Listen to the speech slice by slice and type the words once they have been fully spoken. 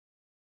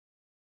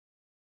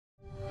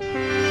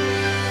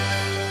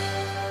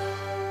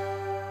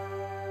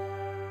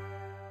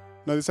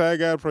Now, the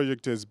Sci-GaIA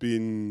project has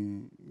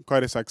been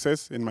quite a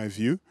success in my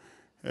view.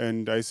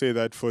 And I say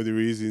that for the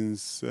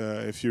reasons,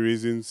 a few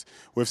reasons.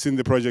 We've seen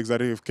the projects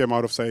that have come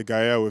out of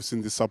Sci-GaIA, we've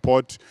seen the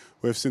support,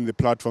 we've seen the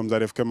platforms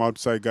that have come out of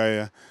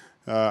Sci-GaIA.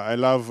 I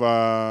love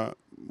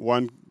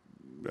one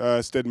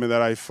statement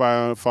that I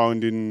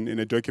found in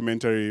a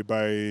documentary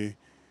by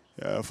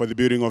for the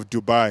building of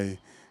Dubai,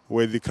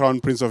 where the Crown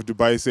Prince of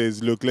Dubai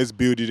says, look, let's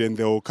build it and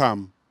they will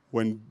come,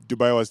 when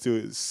Dubai was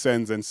still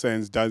sands and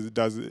sands, does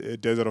a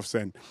desert of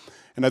sand.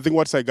 And I think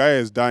what Sci-GaIA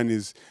has done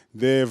is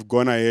they've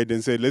gone ahead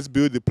and said, let's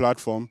build the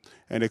platform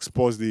and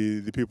expose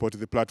the people to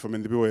the platform,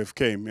 and the people have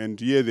came. And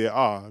here they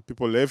are.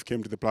 People have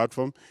came to the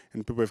platform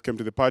and people have come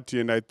to the party.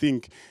 And I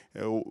think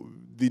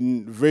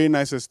the very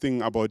nicest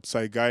thing about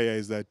Sci-GaIA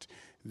is that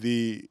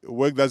the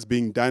work that's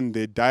being done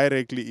there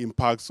directly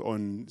impacts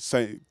on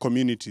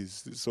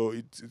communities. So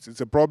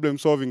it's a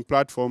problem-solving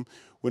platform.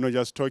 We're not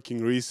just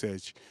talking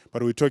research,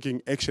 but we're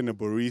talking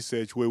actionable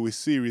research where we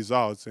see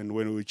results and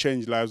when we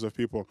change lives of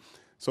people.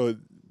 So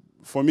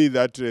for me,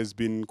 that has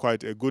been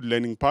quite a good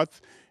learning path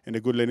and a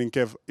good learning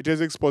curve. It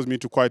has exposed me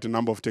to quite a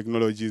number of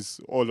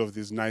technologies, all of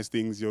these nice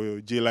things,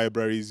 your G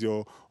libraries,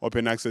 your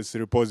open access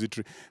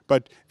repository.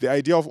 But the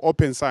idea of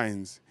open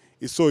science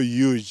is so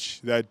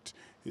huge that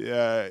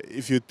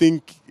if you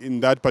think in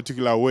that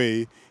particular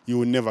way, you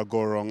will never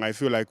go wrong. I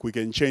feel like we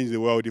can change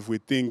the world if we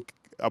think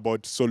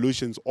about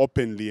solutions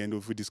openly and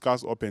if we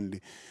discuss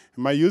openly.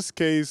 My use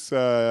case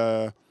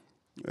has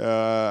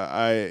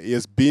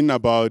been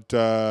about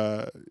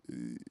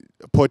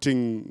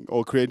porting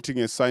or creating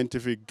a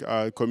scientific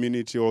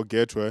community or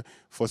gateway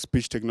for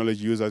speech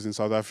technology users in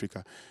South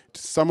Africa.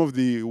 Some of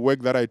the work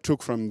that I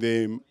took from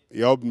them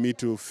helped me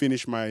to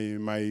finish my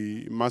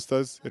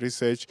master's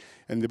research,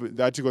 and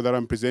the article that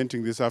I'm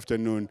presenting this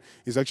afternoon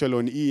is actually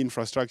on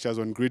e-infrastructures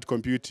on grid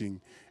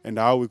computing and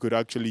how we could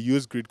actually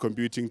use grid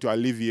computing to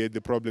alleviate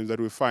the problems that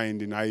we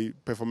find in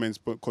high-performance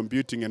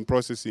computing and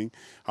processing,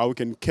 how we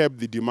can cap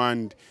the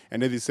demand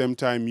and at the same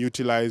time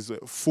utilize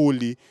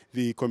fully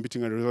the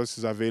computing and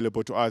resources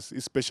available to us,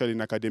 especially in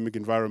academic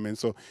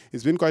environments. So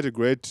it's been quite a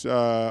great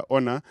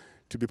honor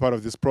to be part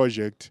of this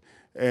project.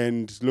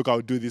 And look, I'll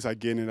do this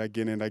again and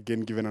again and again,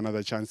 given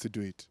another chance to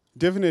do it.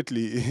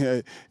 Definitely,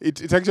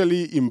 it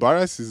actually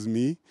embarrasses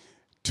me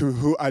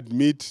to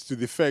admit to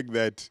the fact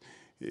that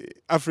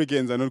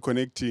Africans are not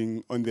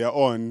connecting on their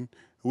own.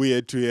 We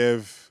had to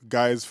have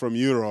guys from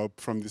Europe,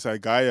 from the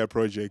Sci-GaIA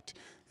project,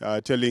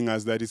 telling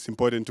us that it's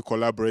important to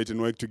collaborate and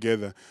work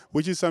together,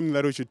 which is something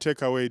that we should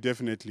take away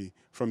definitely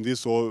from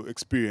this whole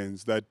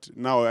experience. That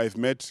now I've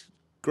met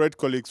great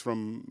colleagues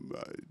from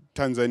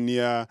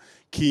Tanzania,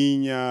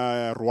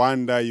 Kenya,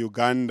 Rwanda,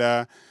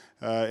 Uganda,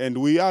 and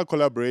we are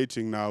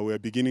collaborating now. We're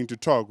beginning to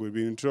talk. We're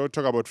beginning to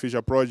talk about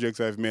future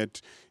projects. I've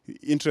met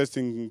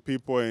interesting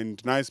people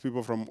and nice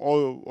people from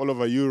all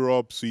over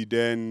Europe,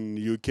 Sweden,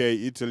 UK,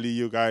 Italy,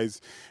 you guys.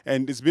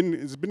 And it's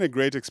been a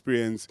great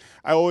experience.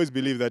 I always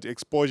believe that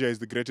exposure is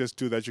the greatest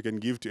tool that you can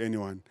give to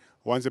anyone.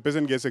 Once a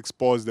person gets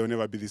exposed, they'll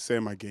never be the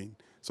same again.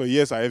 So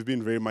yes, I have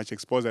been very much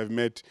exposed. I've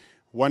met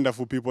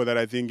wonderful people that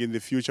I think in the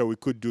future we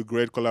could do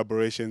great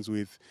collaborations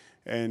with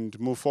and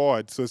move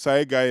forward. So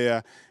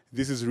Sci-GaIA,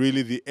 this is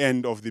really the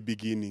end of the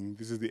beginning.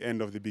 This is the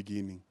end of the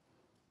beginning.